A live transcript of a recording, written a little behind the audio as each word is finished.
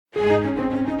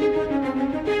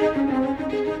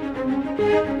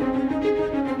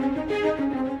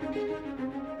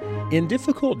In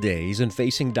difficult days and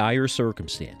facing dire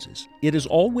circumstances, it is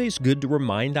always good to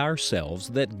remind ourselves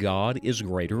that God is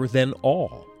greater than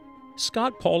all.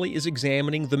 Scott Pauley is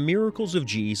examining the miracles of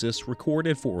Jesus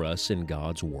recorded for us in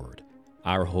God's Word.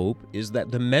 Our hope is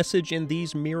that the message in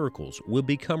these miracles will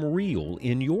become real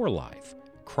in your life.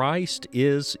 Christ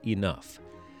is enough.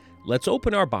 Let's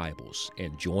open our Bibles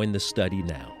and join the study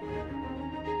now.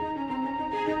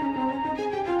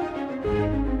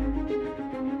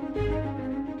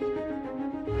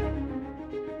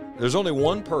 There's only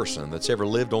one person that's ever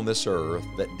lived on this earth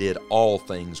that did all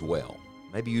things well.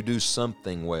 Maybe you do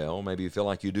something well, maybe you feel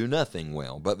like you do nothing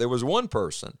well, but there was one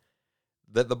person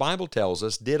that the Bible tells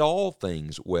us did all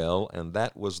things well, and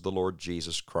that was the Lord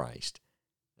Jesus Christ.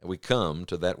 And we come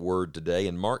to that word today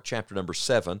in Mark chapter number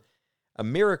 7, a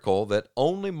miracle that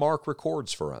only Mark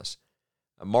records for us.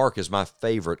 Mark is my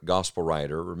favorite gospel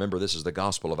writer. Remember, this is the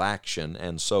gospel of action,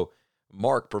 and so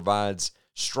Mark provides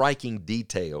striking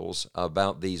details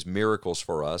about these miracles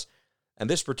for us. And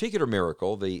this particular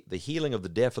miracle, the healing of the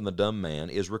deaf and the dumb man,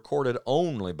 is recorded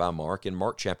only by Mark in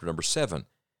Mark chapter number 7.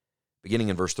 Beginning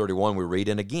in verse 31, we read,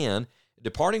 "And again,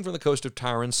 departing from the coast of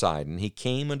Tyre and Sidon, he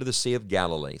came unto the Sea of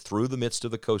Galilee, through the midst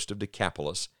of the coast of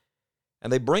Decapolis.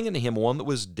 And they bring unto him one that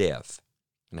was deaf,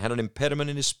 and had an impediment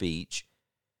in his speech,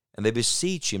 and they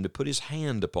beseech him to put his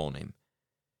hand upon him.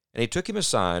 And he took him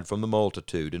aside from the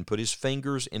multitude, and put his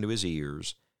fingers into his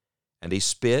ears, and he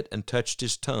spit and touched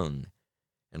his tongue.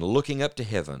 And looking up to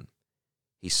heaven,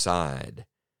 he sighed,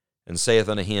 and saith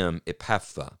unto him,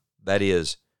 Ephphatha, that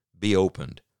is, be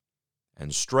opened.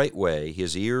 And straightway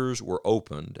his ears were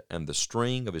opened, and the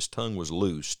string of his tongue was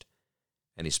loosed,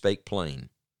 and he spake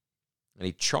plain. And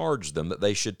he charged them that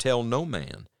they should tell no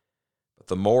man. But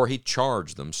the more he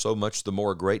charged them, so much the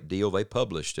more a great deal they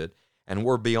published it, and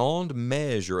were beyond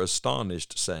measure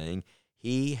astonished, saying,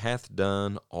 He hath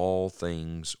done all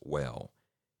things well.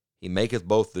 He maketh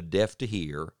both the deaf to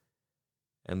hear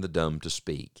and the dumb to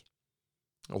speak."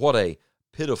 What a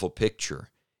pitiful picture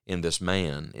in this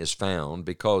man is found,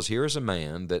 because here is a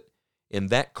man that in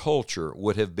that culture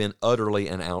would have been utterly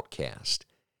an outcast.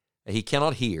 He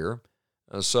cannot hear,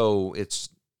 so it's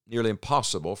nearly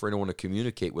impossible for anyone to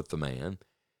communicate with the man.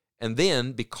 And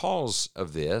then, because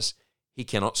of this, he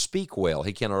cannot speak well.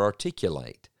 He cannot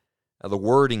articulate. The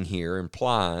wording here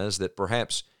implies that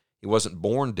perhaps he wasn't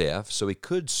born deaf, so he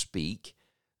could speak,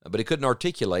 but he couldn't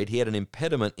articulate. He had an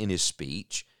impediment in his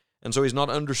speech, and so he's not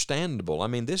understandable. I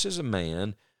mean, this is a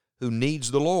man who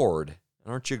needs the Lord.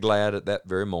 Aren't you glad at that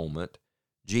very moment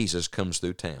Jesus comes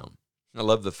through town? I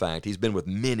love the fact he's been with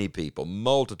many people,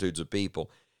 multitudes of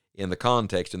people in the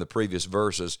context in the previous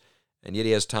verses, and yet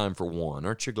he has time for one.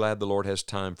 Aren't you glad the Lord has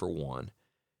time for one?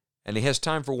 And he has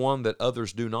time for one that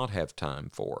others do not have time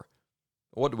for.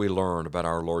 What do we learn about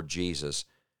our Lord Jesus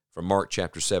from Mark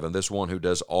chapter 7, this one who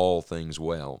does all things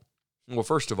well? Well,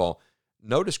 first of all,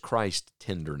 notice Christ's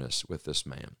tenderness with this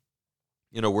man.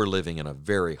 You know, we're living in a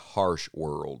very harsh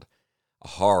world, a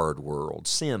hard world.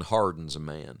 Sin hardens a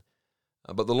man.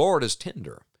 But the Lord is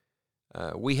tender.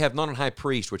 We have not an high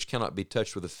priest which cannot be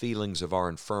touched with the feelings of our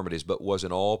infirmities, but was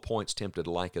in all points tempted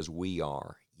like as we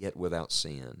are, yet without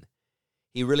sin.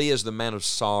 He really is the man of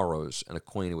sorrows and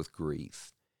acquainted with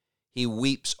grief. He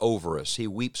weeps over us. He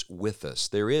weeps with us.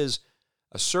 There is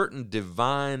a certain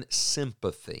divine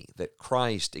sympathy that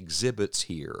Christ exhibits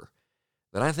here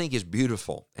that I think is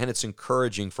beautiful, and it's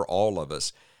encouraging for all of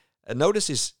us. Notice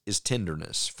his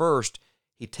tenderness. First,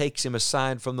 he takes him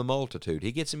aside from the multitude.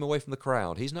 He gets him away from the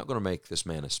crowd. He's not going to make this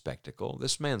man a spectacle.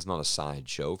 This man's not a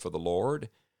sideshow for the Lord.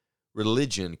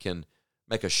 Religion can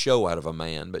make a show out of a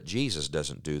man, but Jesus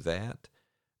doesn't do that.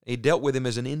 He dealt with him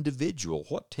as an individual.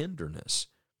 What tenderness.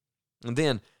 And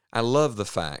then I love the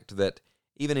fact that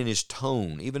even in his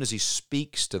tone, even as he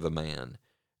speaks to the man,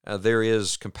 there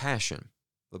is compassion.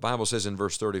 The Bible says in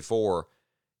verse 34,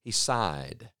 he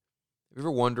sighed. Have you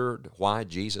ever wondered why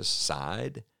Jesus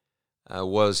sighed?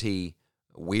 Was he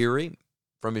weary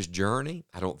from his journey?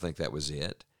 I don't think that was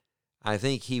it. I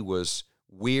think he was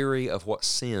weary of what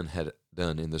sin had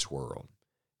done in this world.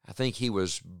 I think he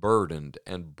was burdened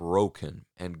and broken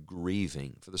and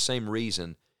grieving for the same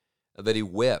reason that he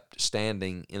wept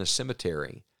standing in a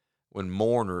cemetery when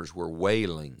mourners were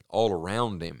wailing all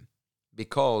around him,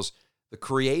 because the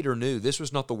Creator knew this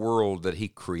was not the world that he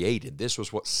created. This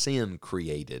was what sin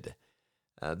created.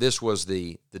 This was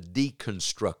the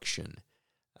deconstruction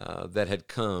that had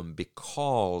come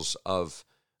because of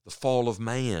the fall of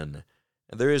man.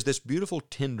 And there is this beautiful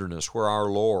tenderness where our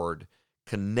Lord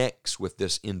connects with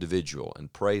this individual,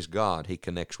 and praise God, he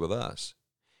connects with us.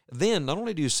 Then, not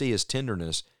only do you see his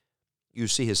tenderness, you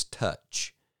see his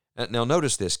touch. Now,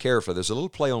 notice this carefully. There's a little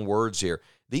play on words here.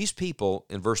 These people,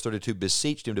 in verse 32,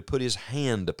 beseeched him to put his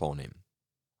hand upon him.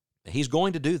 He's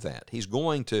going to do that. He's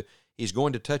going to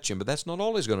touch him, but that's not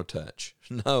all he's going to touch.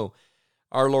 No,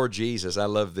 our Lord Jesus, I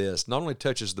love this, not only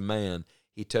touches the man,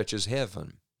 he touches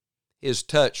heaven. His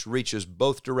touch reaches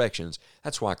both directions.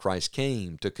 That's why Christ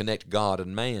came, to connect God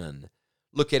and man.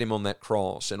 Look at him on that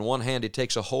cross. In one hand, he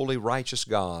takes a holy, righteous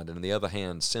God, and in the other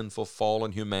hand, sinful,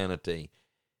 fallen humanity.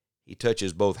 He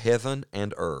touches both heaven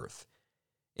and earth.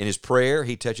 In his prayer,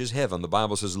 he touches heaven. The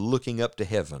Bible says, looking up to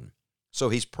heaven. So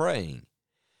he's praying.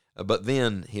 But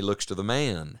then he looks to the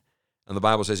man. And the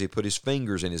Bible says he put his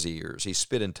fingers in his ears. He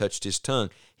spit and touched his tongue.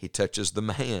 He touches the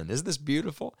man. Isn't this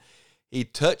beautiful? He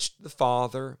touched the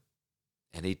Father,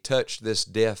 and he touched this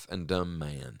deaf and dumb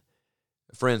man.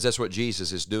 Friends, that's what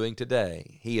Jesus is doing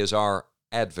today. He is our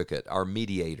advocate, our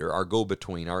mediator, our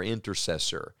go-between, our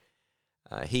intercessor.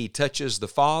 He touches the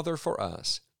Father for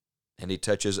us, and he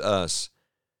touches us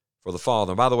for the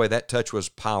Father. And by the way, that touch was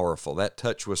powerful. That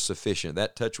touch was sufficient.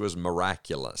 That touch was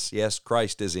miraculous. Yes,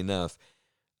 Christ is enough.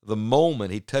 The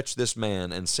moment he touched this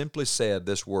man and simply said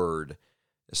this word,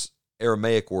 this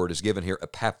Aramaic word is given here,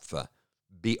 epapha,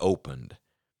 be opened.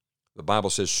 The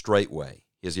Bible says straightway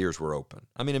his ears were open.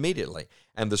 I mean, immediately.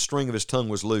 And the string of his tongue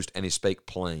was loosed, and he spake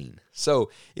plain.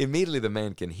 So immediately the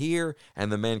man can hear,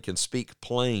 and the man can speak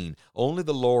plain. Only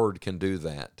the Lord can do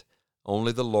that.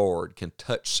 Only the Lord can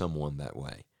touch someone that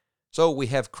way. So we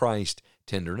have Christ's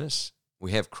tenderness.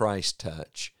 We have Christ's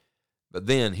touch. But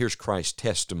then here's Christ's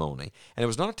testimony. And it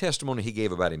was not a testimony he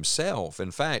gave about himself.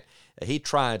 In fact, he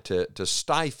tried to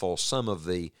stifle some of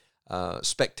the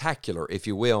spectacular, if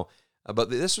you will.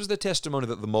 But this was the testimony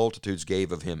that the multitudes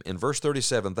gave of him. In verse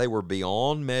 37, they were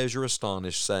beyond measure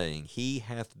astonished, saying, He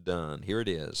hath done, here it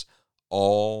is,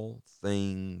 all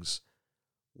things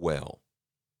well.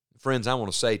 Friends, I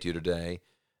want to say to you today,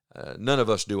 none of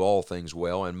us do all things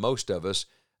well, and most of us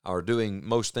are doing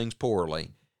most things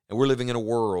poorly. And we're living in a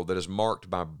world that is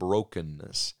marked by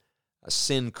brokenness, a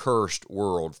sin-cursed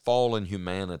world, fallen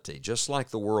humanity, just like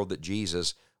the world that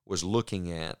Jesus was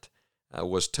looking at,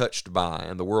 was touched by,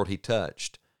 and the world he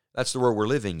touched. That's the world we're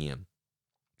living in.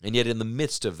 And yet in the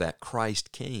midst of that,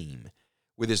 Christ came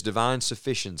with his divine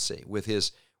sufficiency, with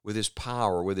his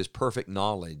power, with his perfect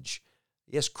knowledge.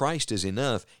 Yes, Christ is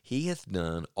enough. He hath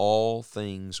done all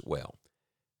things well.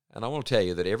 And I want to tell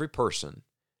you that every person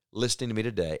listening to me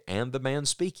today, and the man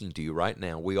speaking to you right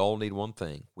now, we all need one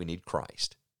thing. We need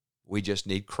Christ. We just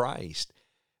need Christ,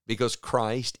 because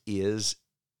Christ is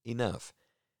enough.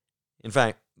 In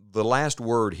fact, the last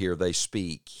word here they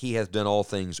speak, he hath done all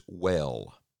things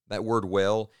well. That word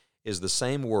well is the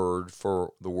same word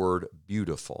for the word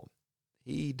beautiful.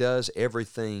 He does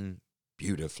everything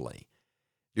beautifully.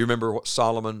 Do you remember what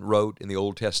Solomon wrote in the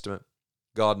Old Testament?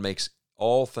 God makes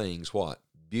all things what?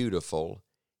 Beautiful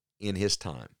in his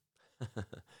time.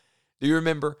 Do you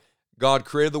remember? God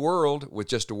created the world with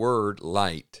just a word,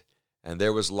 light. And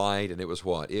there was light, and it was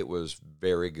what? It was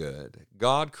very good.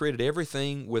 God created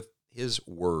everything with his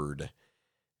word.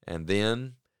 And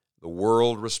then the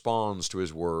world responds to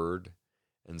his word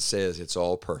and says it's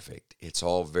all perfect. It's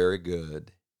all very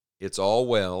good. It's all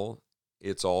well.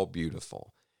 It's all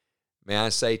beautiful. May I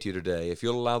say to you today, if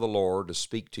you'll allow the Lord to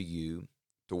speak to you,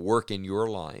 to work in your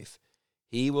life,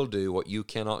 he will do what you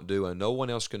cannot do and no one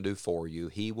else can do for you.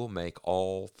 He will make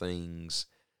all things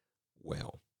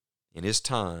well. In his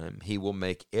time, he will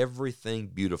make everything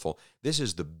beautiful. This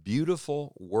is the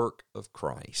beautiful work of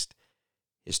Christ.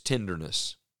 His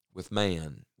tenderness with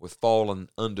man, with fallen,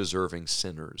 undeserving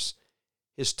sinners.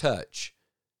 His touch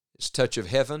of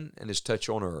heaven and his touch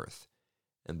on earth.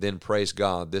 And then, praise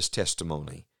God, this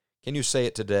testimony. Can you say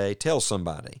it today? Tell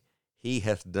somebody, he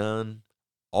hath done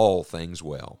all things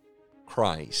well.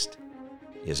 Christ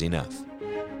is enough.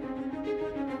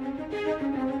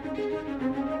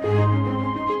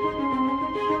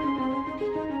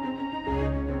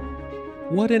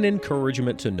 What an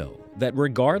encouragement to know that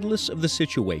regardless of the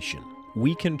situation,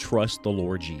 we can trust the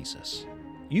Lord Jesus.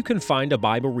 You can find a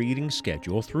Bible reading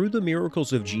schedule through the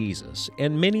miracles of Jesus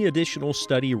and many additional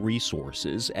study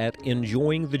resources at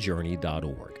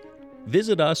enjoyingthejourney.org.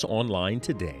 Visit us online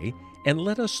today and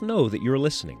let us know that you're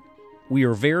listening. We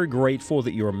are very grateful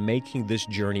that you're making this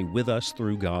journey with us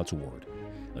through God's Word.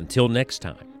 Until next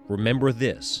time, remember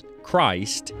this: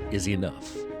 Christ is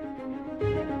enough.